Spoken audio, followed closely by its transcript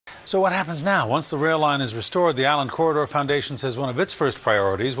So what happens now? Once the rail line is restored, the Island Corridor Foundation says one of its first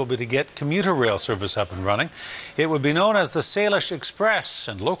priorities will be to get commuter rail service up and running. It would be known as the Salish Express,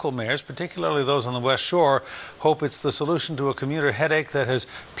 and local mayors, particularly those on the Westshore, hope it's the solution to a commuter headache that has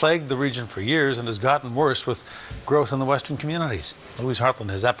plagued the region for years and has gotten worse with growth in the western communities. Louise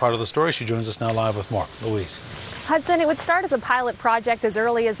Hartland has that part of the story. She joins us now live with more. Louise. Hudson, it would start as a pilot project as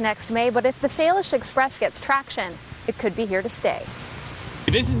early as next May, but if the Salish Express gets traction, it could be here to stay.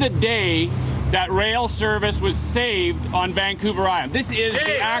 This is the day that rail service was saved on Vancouver Island. This is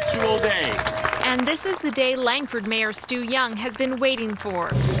the actual day. And this is the day Langford Mayor Stu Young has been waiting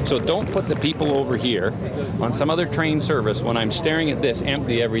for. So don't put the people over here on some other train service when I'm staring at this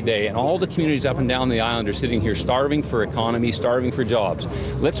empty every day, and all the communities up and down the island are sitting here starving for economy, starving for jobs.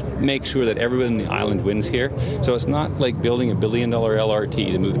 Let's make sure that everyone in the island wins here. So it's not like building a $1 billion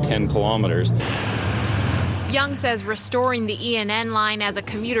LRT to move 10 kilometers. Young says restoring the ENN line as a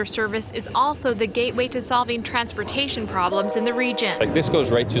commuter service is also the gateway to solving transportation problems in the region. Like, this goes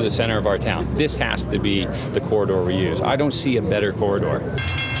right through the center of our town. This has to be the corridor we use. I don't see a better corridor.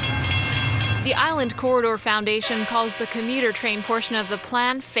 The Island Corridor Foundation calls the commuter train portion of the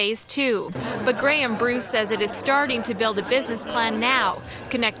plan Phase 2. But Graham Bruce says it is starting to build a business plan now,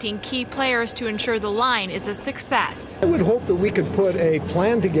 connecting key players to ensure the line is a success. I would hope that we could put a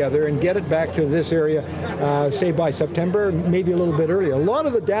plan together and get it back to this area, say by September, maybe a little bit earlier. A lot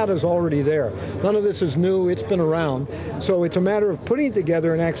of the data is already there. None of this is new. It's been around. So it's a matter of putting it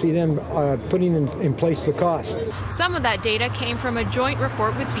together and actually then putting in place the cost. Some of that data came from a joint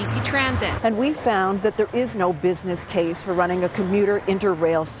report with BC Transit. And we found that there is no business case for running a commuter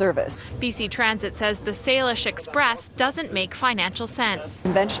interrail service. BC Transit says the Salish Express doesn't make financial sense.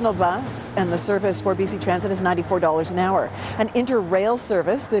 Conventional bus and the service for BC Transit is $94 an hour. An interrail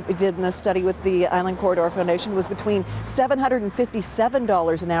service that we did in the study with the Island Corridor Foundation was between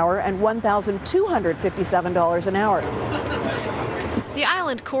 $757 an hour and $1,257 an hour. The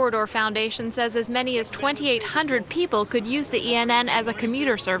Island Corridor Foundation says as many as 2,800 people could use the ENN as a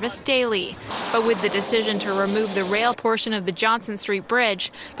commuter service daily. But with the decision to remove the rail portion of the Johnson Street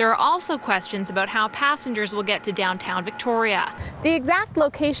Bridge, there are also questions about how passengers will get to downtown Victoria. The exact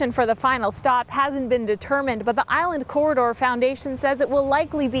location for the final stop hasn't been determined, but the Island Corridor Foundation says it will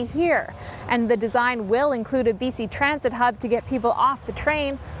likely be here. And the design will include a BC Transit hub to get people off the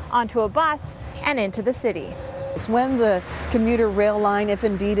train, onto a bus, and into the city. When the commuter rail line, if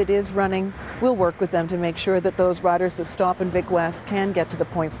indeed it is running, we'll work with them to make sure that those riders that stop in Vic West can get to the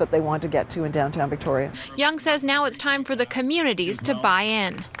points that they want to get to in downtown Victoria. Young says now it's time for the communities to buy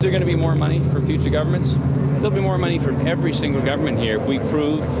in. Is there going to be more money from future governments? There'll be more money from every single government here if we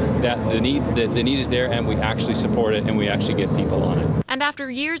prove that the need is there and we actually support it and we actually get people on it. And after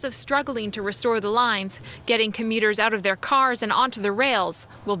years of struggling to restore the lines, getting commuters out of their cars and onto the rails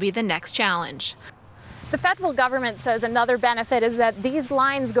will be the next challenge. The federal government says another benefit is that these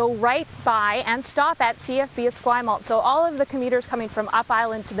lines go right by and stop at CFB Esquimalt. So all of the commuters coming from Up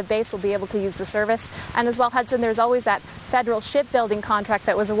Island to the base will be able to use the service. And as well, Hudson, there's always that federal shipbuilding contract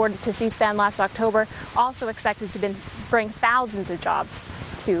that was awarded to C-SPAN last October, also expected to bring thousands of jobs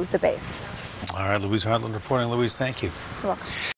to the base. All right, Louise Hartland reporting. Louise, thank you. You're welcome.